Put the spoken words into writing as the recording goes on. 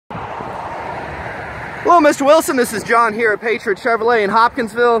Hello, Mr. Wilson. This is John here at Patriot Chevrolet in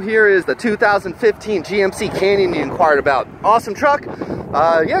Hopkinsville. Here is the 2015 GMC Canyon you inquired about. Awesome truck.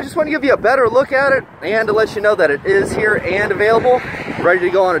 Yeah, just want to give you a better look at it and to let you know that it is here and available, ready to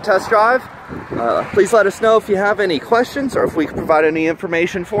go on a test drive. Please let us know if you have any questions or if we can provide any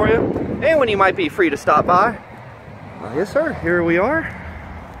information for you and when you might be free to stop by. Yes, sir. Here we are.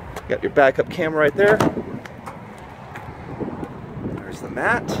 Got your backup camera right there. There's the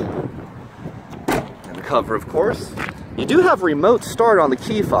mat. Cover, of course. You do have remote start on the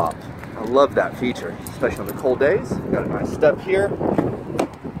key fob. I love that feature, especially on the cold days. Got a nice step here.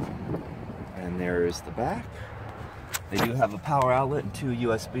 And there's the back. They do have a power outlet and 2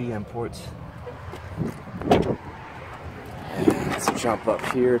 USB imports. And let's jump up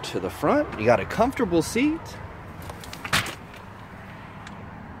here to the front. You got a comfortable seat.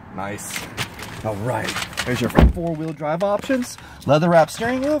 Nice. All right, there's your 4-wheel drive options. Leather wrap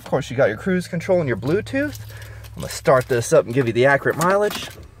steering wheel. Of course, you got your cruise control and your Bluetooth. I'm gonna start this up and give you the accurate mileage.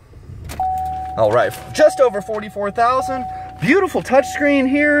 All right, just over 44,000. Beautiful touchscreen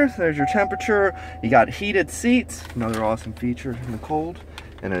here. There's your temperature. You got heated seats. Another awesome feature in the cold.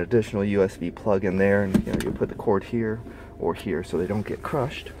 And an additional USB plug in there. And you know, you put the cord here or here so they don't get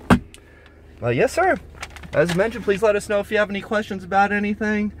crushed. Yes, sir. As mentioned, please let us know if you have any questions about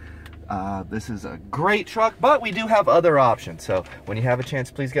anything. This is a great truck, but we do have other options. So when you have a chance,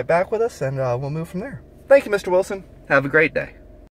 please get back with us and we'll move from there. Thank you, Mr. Wilson. Have a great day.